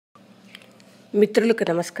మిత్రులకు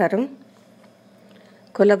నమస్కారం.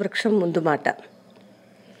 కులవృక్షం ముందు మాట.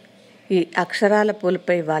 ఈ అక్షరాల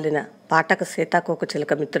పూలపై వాలిన పాఠక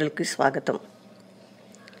సీతాకోకచిలుక మిత్రులకి స్వాగతం.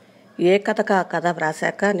 ఏ కథకు ఆ కథ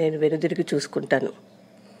వ్రాశాక నేను వెనుదిరిగి చూసుకుంటాను.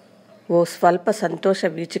 ఓ స్వల్ప సంతోష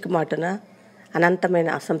వీచిక మాటున అనంతమైన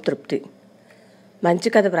అసంతృప్తి. మంచి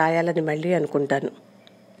కథ వ్రాయాలని మళ్ళీ అనుకుంటాను.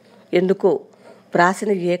 ఎందుకో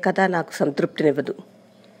వ్రాసిన ఏ కథ నాకు సంతృప్తినివ్వదు.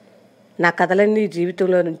 నా కథలన్నీ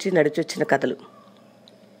జీవితంలో నుంచి నడిచొచ్చిన కథలు.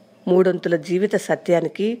 మూడొంతుల జీవిత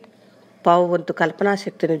సత్యానికి పావువంతు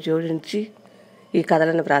కల్పనాశక్తిని జోడించి ఈ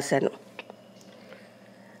కథలను వ్రాశాను.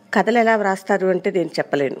 కథలు ఎలా వ్రాస్తారు అంటే నేను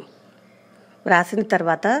చెప్పలేను. వ్రాసిన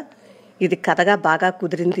తర్వాత ఇది కథగా బాగా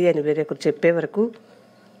కుదిరింది అని వేరొకరు చెప్పే వరకు,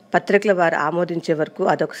 పత్రికల వారు ఆమోదించే వరకు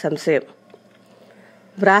అదొక సంశయం.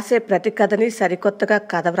 వ్రాసే ప్రతి కథని సరికొత్తగా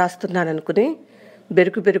కథ వ్రాస్తున్నాననుకుని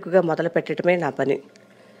బెరుకుగా మొదలు పెట్టడమే నా పని.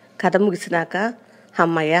 కథ ముగిసినాక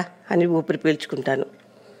అమ్మయ్య అని ఊపిరి పీల్చుకుంటాను.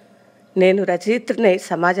 నేను రచయిత్రినై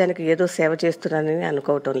సమాజానికి ఏదో సేవ చేస్తున్నానని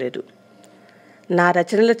అనుకోవటం లేదు. నా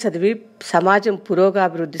రచనలు చదివి సమాజం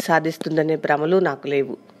పురోగాభివృద్ధి సాధిస్తుందనే భ్రమలు నాకు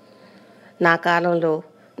లేవు. నా కాలంలో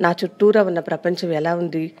నా చుట్టూరా ఉన్న ప్రపంచం ఎలా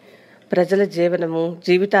ఉంది, ప్రజల జీవనము,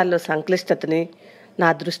 జీవితాల్లో సంక్లిష్టతని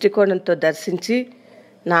నా దృష్టికోణంతో దర్శించి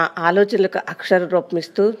నా ఆలోచనలకు అక్షర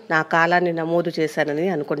రూపమిస్తూ నా కాలాన్ని నమోదు చేశానని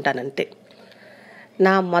అనుకుంటానంతే.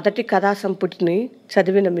 నా మొదటి కథా సంపుటిని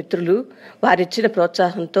చదివిన మిత్రులు వారిచ్చిన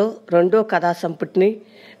ప్రోత్సాహంతో రెండో కథా సంపుటిని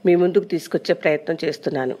మీ ముందుకు తీసుకొచ్చే ప్రయత్నం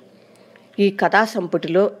చేస్తున్నాను. ఈ కథా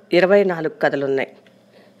సంపుటిలో 24 కథలున్నాయి.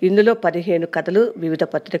 ఇందులో 15 కథలు వివిధ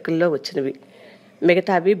పత్రికల్లో వచ్చినవి,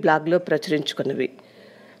 మిగతావి బ్లాగ్లో ప్రచురించుకున్నవి.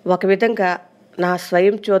 ఒక విధంగా నా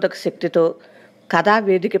స్వయం చోదక శక్తితో కథా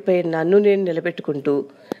వేదికపై నన్ను నేను నిలబెట్టుకుంటూ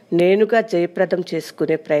నేనుగా జయప్రదం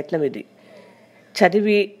చేసుకునే ప్రయత్నం ఇది.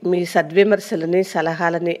 చదివి మీ సద్విమర్శలని,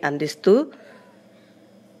 సలహాలని అందిస్తూ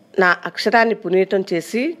నా అక్షరాన్ని పునీతం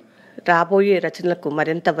చేసి రాబోయే రచనలకు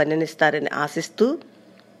మరింత వన్నెనిస్తారని ఆశిస్తూ,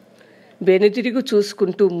 వెనుదిరిగి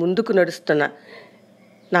చూసుకుంటూ ముందుకు నడుస్తున్న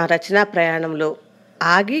నా రచనా ప్రయాణంలో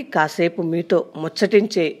ఆగి కాసేపు మీతో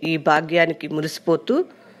ముచ్చటించే ఈ భాగ్యానికి మురిసిపోతూ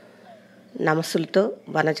నమస్సులతో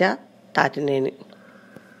వనజ తాతినేని.